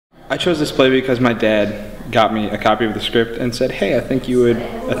I chose this play because my dad got me a copy of the script and said, "Hey, I think you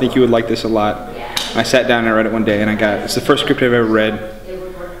would like this a lot." I sat down and I read it one day, and it's the first script I've ever read.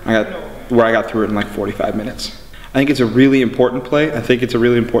 I got through it in like 45 minutes. I think it's a really important play. I think it's a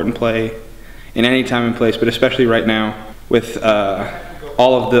really important play in any time and place, but especially right now with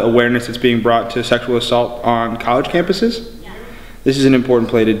all of the awareness that's being brought to sexual assault on college campuses. This is an important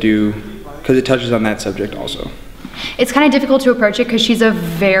play to do because it touches on that subject also. It's kind of difficult to approach it because she's a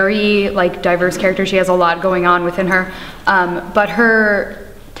very diverse character. She has a lot going on within her, but her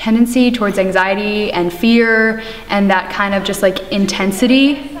tendency towards anxiety and fear and that kind of just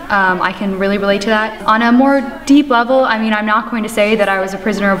intensity, I can really relate to that. On a more deep level, I mean, I'm not going to say that I was a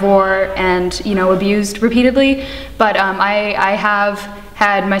prisoner of war and abused repeatedly, but I have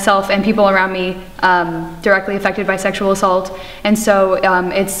had myself and people around me directly affected by sexual assault, and so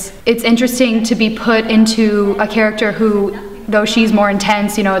it's interesting to be put into a character who, though she's more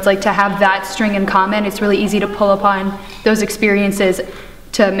intense, it's like to have that string in common. It's really easy to pull upon those experiences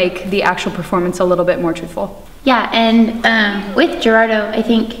to make the actual performance a little bit more truthful. Yeah, and with Gerardo, I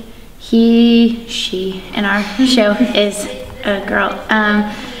think she in our show is a girl.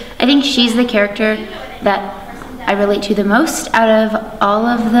 I think she's the character that I relate to the most out of all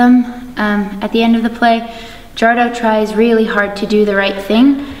of them. At the end of the play, Gerardo tries really hard to do the right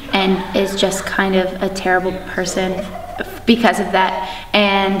thing and is just kind of a terrible person because of that.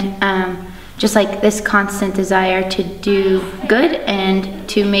 And just this constant desire to do good and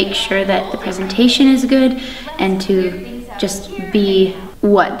to make sure that the presentation is good and to just be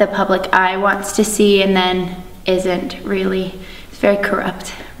what the public eye wants to see, and then isn't really. It's very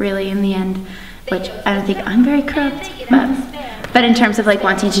corrupt, really, in the end, which I don't think I'm very corrupt, but in terms of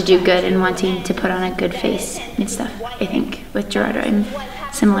wanting to do good and wanting to put on a good face and stuff, I think with Gerardo I'm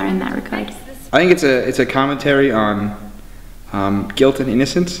similar in that regard. I think it's a commentary on guilt and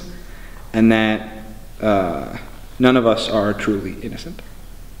innocence, and that none of us are truly innocent.